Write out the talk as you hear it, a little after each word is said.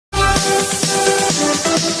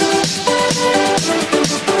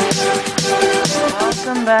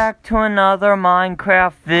back to another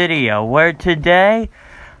Minecraft video, where today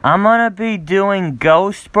I'm gonna be doing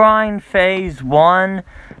Ghostbrine Phase 1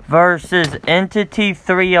 versus Entity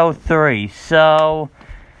 303. So,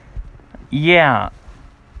 yeah,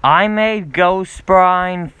 I made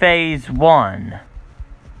Ghostbrine Phase 1.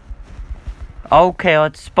 Okay,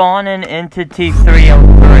 let's spawn in Entity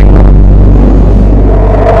 303.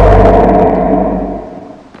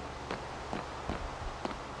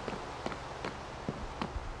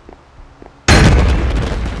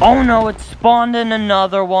 Oh no, it spawned in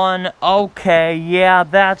another one. Okay, yeah,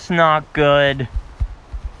 that's not good.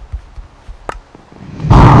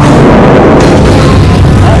 Oh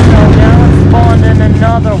no, now it spawned in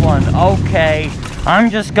another one. Okay, I'm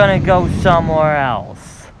just gonna go somewhere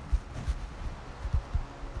else.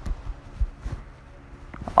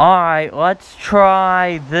 Alright, let's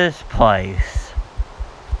try this place.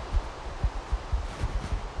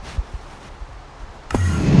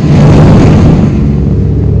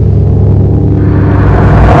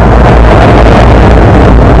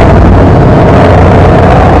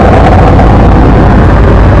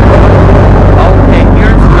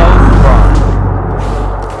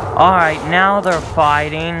 Alright, now they're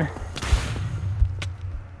fighting.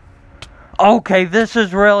 Okay, this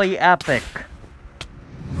is really epic.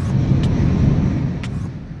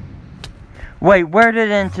 Wait, where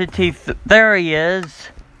did Entity... there he is.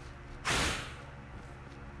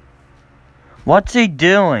 What's he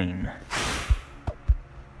doing?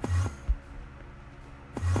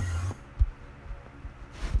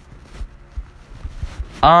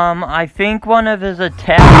 I think one of his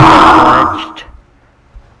attacks glitched.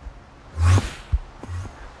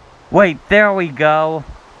 Wait, there we go.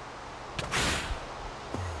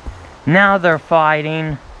 Now they're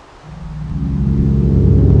fighting.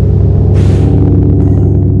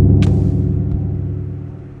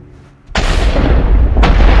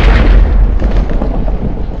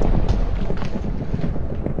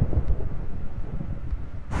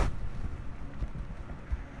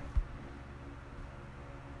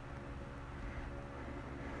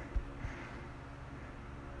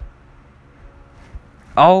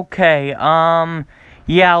 Okay,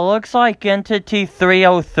 yeah, looks like Entity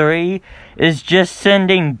 303 is just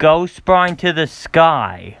sending Ghostbrine to the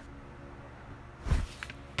sky.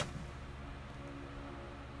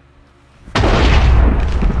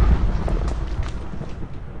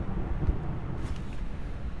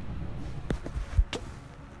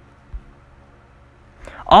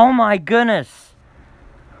 Oh my goodness!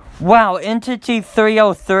 Wow, Entity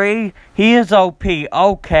 303, he is OP,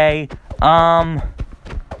 okay,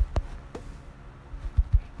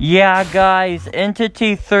 yeah, guys,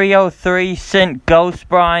 Entity 303 sent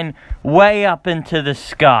Ghostbrine way up into the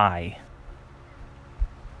sky.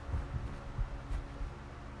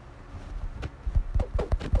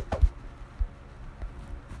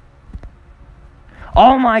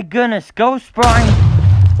 Oh my goodness, Ghostbrine,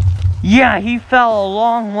 yeah, he fell a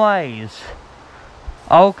long ways.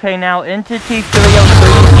 Okay, now Entity 303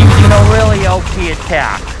 is using a really OP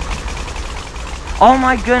attack. Oh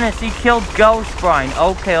my goodness, he killed Ghostbrine.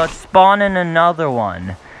 Okay, let's spawn in another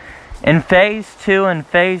one. And Phase 2 and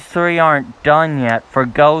Phase 3 aren't done yet for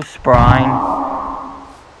Ghostbrine.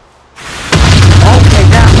 Okay,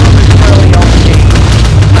 that one is really OP.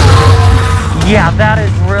 Yeah, that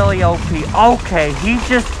is really OP. Okay, he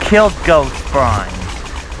just killed Ghostbrine.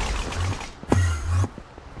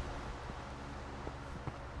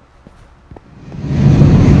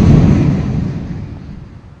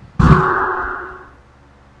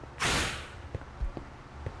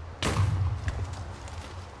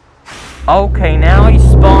 Okay, now he's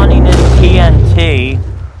spawning in TNT.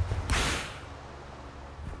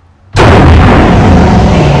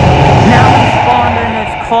 Now he's spawned in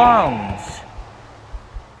his clones.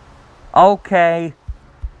 Okay.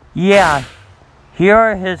 Yeah. Here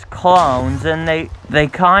are his clones, and they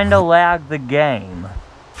kinda lag the game.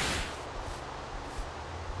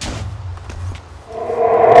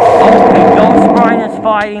 Okay, Ghostbrine is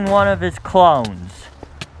fighting one of his clones.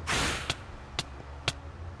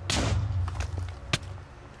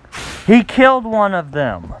 He killed one of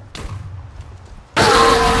them.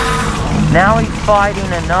 Now he's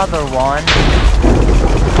fighting another one.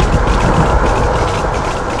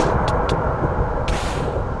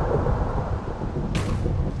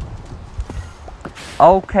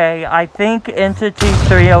 Okay, I think Entity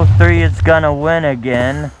 303 is gonna win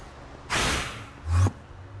again.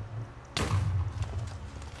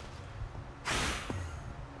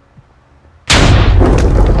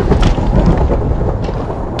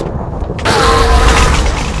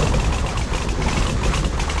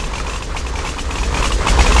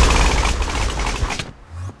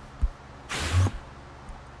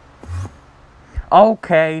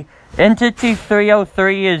 Okay, Entity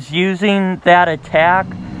 303 is using that attack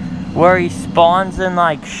where he spawns in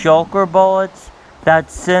like shulker bullets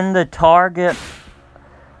that send the target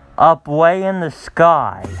up way in the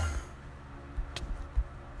sky.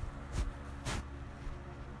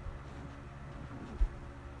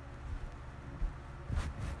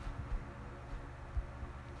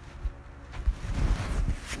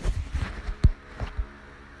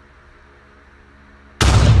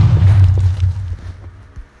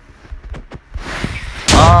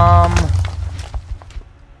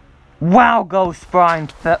 Wow,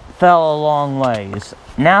 Ghostbrine fell a long ways.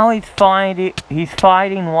 Now he's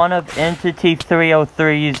fighting one of Entity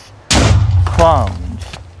 303's clones.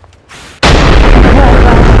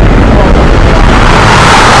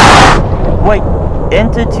 Wait,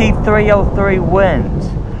 Entity 303 wins.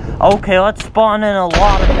 Okay, let's spawn in a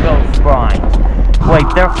lot of Ghostbrines.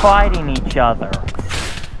 Wait, they're fighting each other.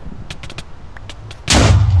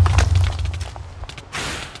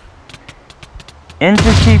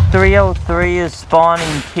 Entity 303 is spawning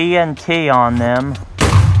TNT on them.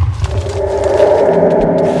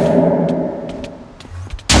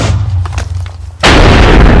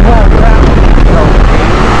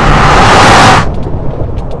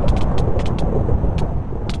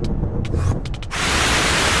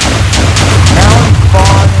 Now he's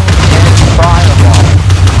spawning in fireballs.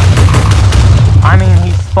 I mean,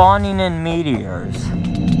 he's spawning in meteors.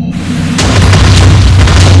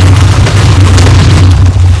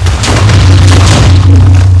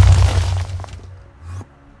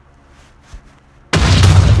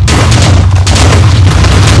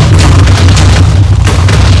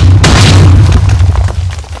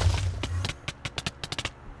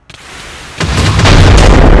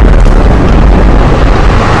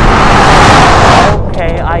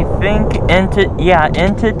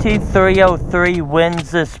 Entity 303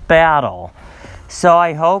 wins this battle. So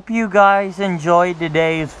I hope you guys enjoyed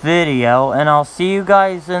today's video, and I'll see you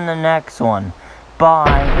guys in the next one.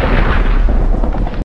 Bye.